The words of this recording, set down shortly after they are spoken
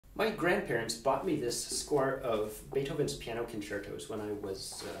My grandparents bought me this score of Beethoven's piano concertos when I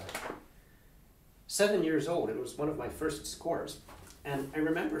was 7 years old. It was one of my first scores. And I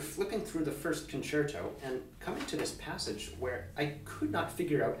remember flipping through the first concerto and coming to this passage where I could not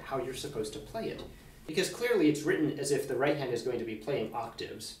figure out how you're supposed to play it. Because clearly it's written as if the right hand is going to be playing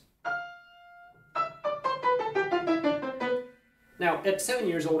octaves. Now, at 7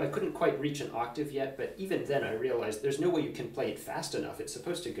 years old, I couldn't quite reach an octave yet, but even then I realized there's no way you can play it fast enough. It's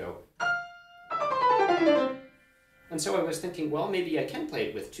supposed to go. And so I was thinking, well, maybe I can play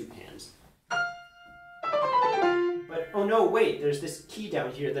it with two hands. But, oh no, wait, there's this key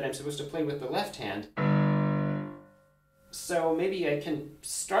down here that I'm supposed to play with the left hand. So maybe I can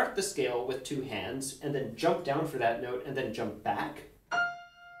start the scale with two hands, and then jump down for that note, and then jump back.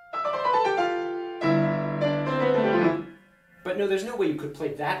 But no, there's no way you could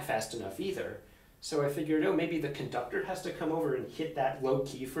play that fast enough either. So I figured, oh, maybe the conductor has to come over and hit that low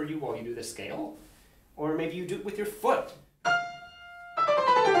key for you while you do the scale. Or maybe you do it with your foot.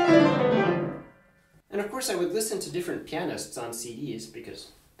 And of course I would listen to different pianists on CDs,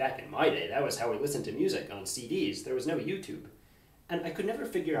 because back in my day, that was how we listened to music, on CDs. There was no YouTube. And I could never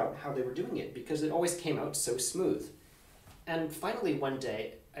figure out how they were doing it, because it always came out so smooth. And finally one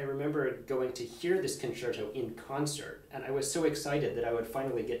day, I remember going to hear this concerto in concert, and I was so excited that I would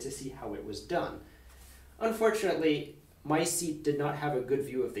finally get to see how it was done. Unfortunately, my seat did not have a good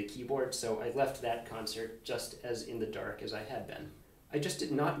view of the keyboard, so I left that concert just as in the dark as I had been. I just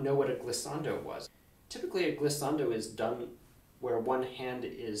did not know what a glissando was. Typically a glissando is done where one hand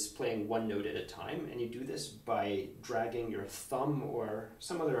is playing one note at a time, and you do this by dragging your thumb or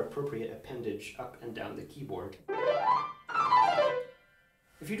some other appropriate appendage up and down the keyboard.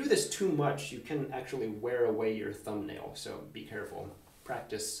 If you do this too much, you can actually wear away your thumbnail, so be careful.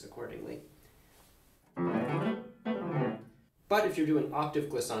 Practice accordingly. But if you're doing octave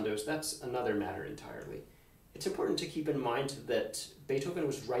glissandos, that's another matter entirely. It's important to keep in mind that Beethoven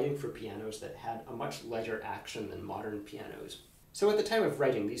was writing for pianos that had a much lighter action than modern pianos. So at the time of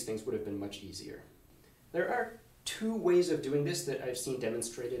writing, these things would have been much easier. There are two ways of doing this that I've seen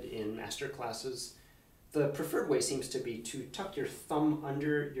demonstrated in master classes. The preferred way seems to be to tuck your thumb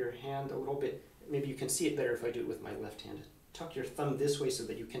under your hand a little bit. Maybe you can see it better if I do it with my left hand. Tuck your thumb this way so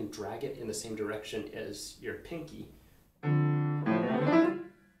that you can drag it in the same direction as your pinky.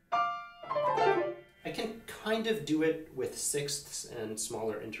 I can kind of do it with sixths and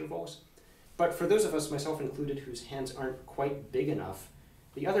smaller intervals, but for those of us, myself included, whose hands aren't quite big enough,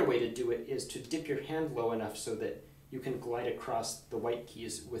 the other way to do it is to dip your hand low enough so that you can glide across the white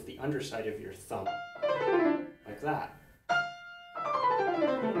keys with the underside of your thumb, like that.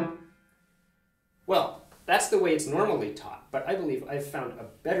 Well, that's the way it's normally taught, but I believe I've found a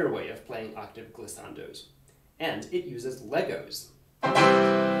better way of playing octave glissandos, and it uses Legos.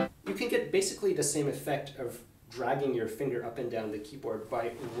 You can get basically the same effect of dragging your finger up and down the keyboard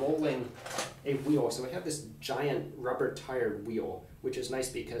by rolling a wheel. So I have this giant rubber-tired wheel, which is nice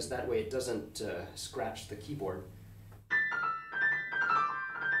because that way it doesn't scratch the keyboard.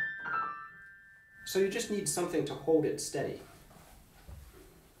 So you just need something to hold it steady.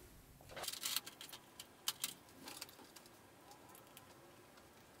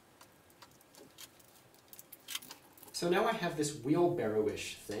 So now I have this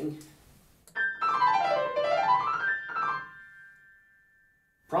wheelbarrow-ish thing.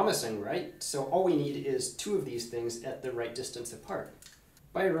 Promising, right? So all we need is two of these things at the right distance apart.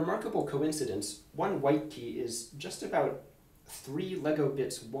 By a remarkable coincidence, one white key is just about 3 Lego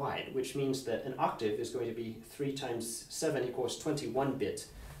bits wide, which means that an octave is going to be 3 times 7 equals 21 bits.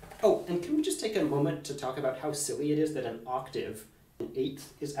 Oh, and can we just take a moment to talk about how silly it is that an octave, an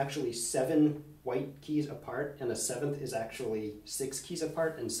eighth, is actually 7 white keys apart, and a 7th is actually 6 keys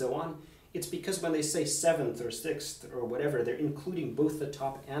apart, and so on? It's because when they say 7th or 6th or whatever, they're including both the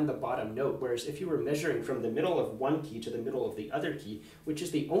top and the bottom note, whereas if you were measuring from the middle of one key to the middle of the other key, which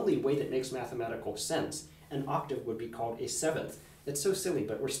is the only way that makes mathematical sense, an octave would be called a 7th. It's so silly,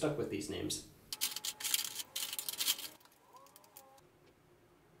 but we're stuck with these names.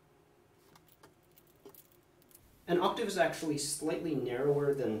 An octave is actually slightly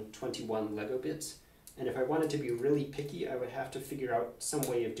narrower than 21 Lego bits, and if I wanted to be really picky, I would have to figure out some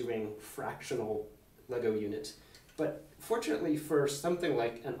way of doing fractional Lego units. But fortunately for something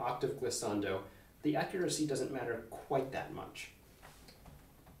like an octave glissando, the accuracy doesn't matter quite that much.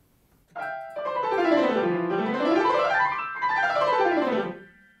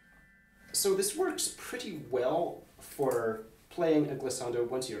 So this works pretty well for playing a glissando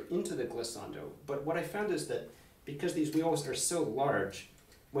once you're into the glissando, but what I found is that because these wheels are so large,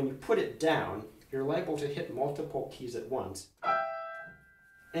 when you put it down, you're liable to hit multiple keys at once.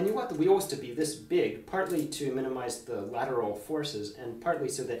 And you want the wheels to be this big, partly to minimize the lateral forces, and partly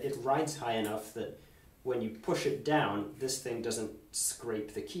so that it rides high enough that when you push it down, this thing doesn't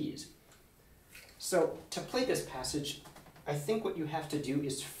scrape the keys. So to play this passage, I think what you have to do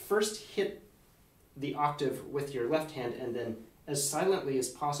is first hit the octave with your left hand, and then as silently as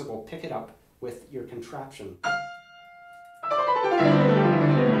possible pick it up with your contraption.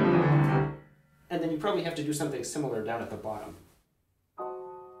 And then you probably have to do something similar down at the bottom.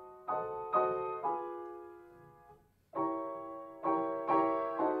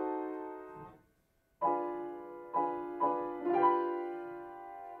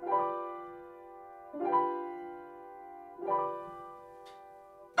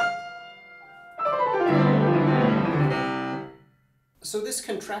 So this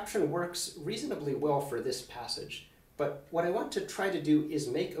contraption works reasonably well for this passage, but what I want to try to do is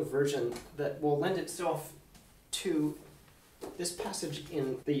make a version that will lend itself to this passage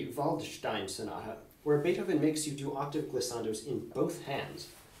in the Waldstein Sonata, where Beethoven makes you do octave glissandos in both hands.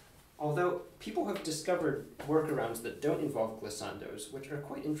 Although people have discovered workarounds that don't involve glissandos, which are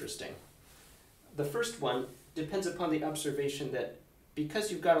quite interesting. The first one depends upon the observation that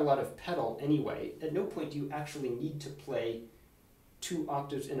because you've got a lot of pedal anyway, at no point do you actually need to play 2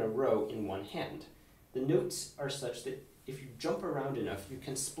 octaves in a row in one hand. The notes are such that if you jump around enough, you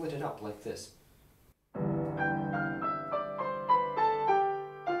can split it up like this.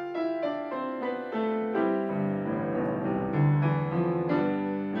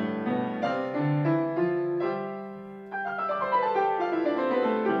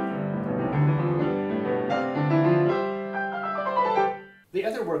 The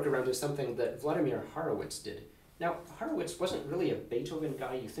other workaround is something that Vladimir Horowitz did. Now, Horowitz wasn't really a Beethoven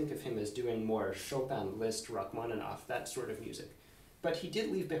guy. You think of him as doing more Chopin, Liszt, Rachmaninoff, that sort of music. But he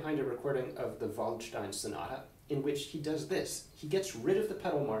did leave behind a recording of the Waldstein Sonata in which he does this. He gets rid of the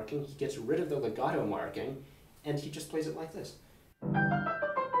pedal marking, he gets rid of the legato marking, and he just plays it like this.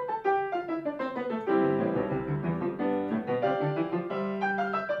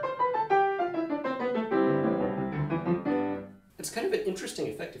 It's kind of an interesting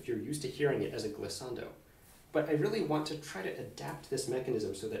effect if you're used to hearing it as a glissando. But I really want to try to adapt this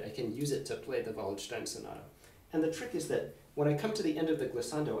mechanism so that I can use it to play the Waldstein Sonata. And the trick is that when I come to the end of the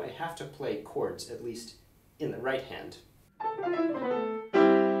glissando, I have to play chords, at least in the right hand.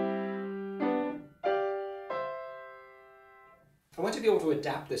 I want to be able to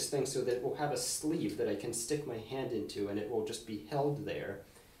adapt this thing so that it will have a sleeve that I can stick my hand into, and it will just be held there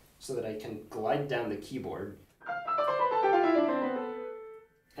so that I can glide down the keyboard.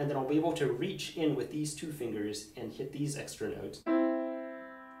 And then I'll be able to reach in with these 2 fingers and hit these extra notes.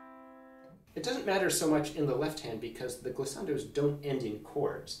 It doesn't matter so much in the left hand because the glissandos don't end in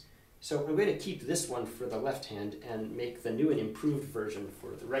chords. So I'm going to keep this one for the left hand and make the new and improved version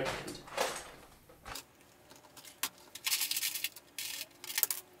for the right hand.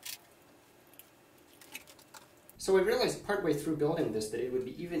 So I realized partway through building this that it would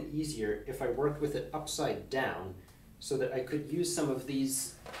be even easier if I worked with it upside down, so that I could use some of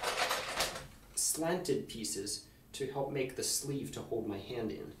these slanted pieces to help make the sleeve to hold my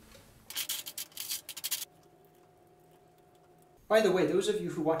hand in. By the way, those of you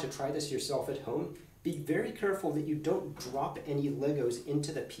who want to try this yourself at home, be very careful that you don't drop any Legos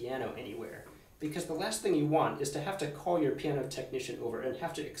into the piano anywhere, because the last thing you want is to have to call your piano technician over and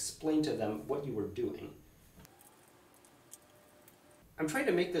have to explain to them what you were doing. I'm trying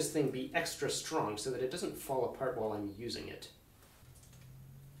to make this thing be extra strong so that it doesn't fall apart while I'm using it.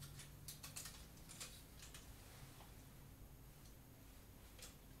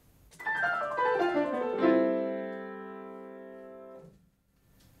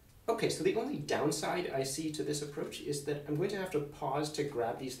 Okay, so the only downside I see to this approach is that I'm going to have to pause to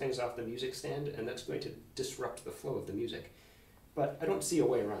grab these things off the music stand, and that's going to disrupt the flow of the music. But I don't see a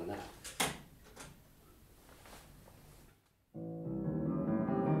way around that.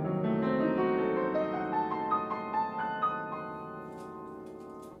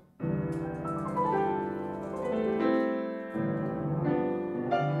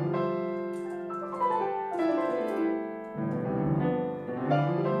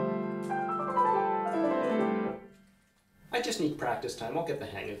 I just need practice time. I'll get the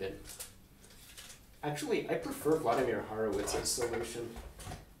hang of it. Actually, I prefer Vladimir Horowitz's solution.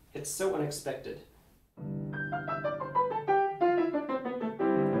 It's so unexpected.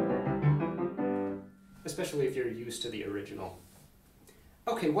 Especially if you're used to the original.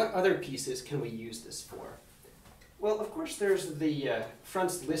 Okay, what other pieces can we use this for? Well, of course, there's the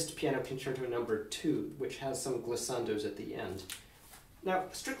Franz Liszt Piano Concerto No. 2, which has some glissandos at the end. Now,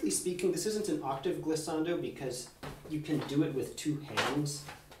 strictly speaking, this isn't an octave glissando because you can do it with 2 hands,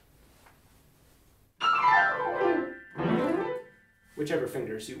 whichever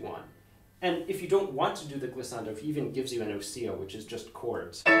fingers you want. And if you don't want to do the glissando, he even gives you an oscillo, which is just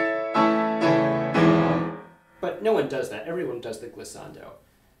chords. But no one does that. Everyone does the glissando.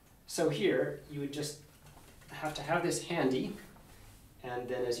 So here, you would just have to have this handy, and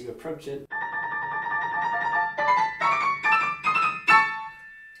then as you approach it,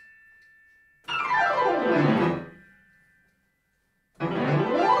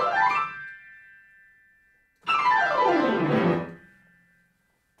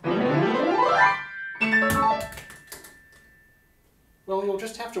 well, you'll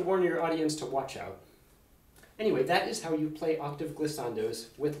just have to warn your audience to watch out. Anyway, that is how you play octave glissandos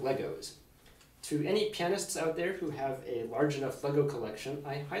with Legos. To any pianists out there who have a large enough Lego collection,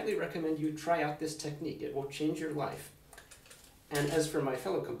 I highly recommend you try out this technique. It will change your life. And as for my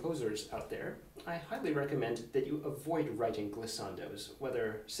fellow composers out there, I highly recommend that you avoid writing glissandos,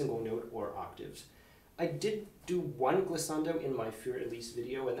 whether single note or octaves. I did do one glissando in my Für Elise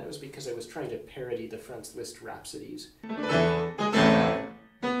video, and that was because I was trying to parody the Franz Liszt Rhapsodies.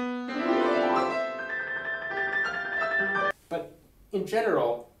 But in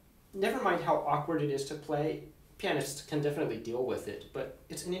general, never mind how awkward it is to play, pianists can definitely deal with it, but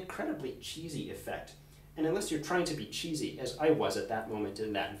it's an incredibly cheesy effect. And unless you're trying to be cheesy, as I was at that moment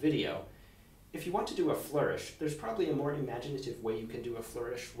in that video, if you want to do a flourish, there's probably a more imaginative way you can do a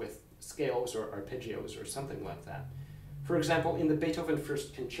flourish with scales or arpeggios or something like that. For example, in the Beethoven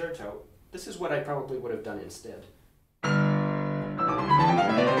First Concerto, this is what I probably would have done instead.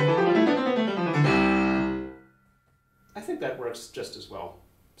 I think that works just as well.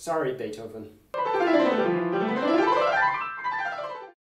 Sorry, Beethoven.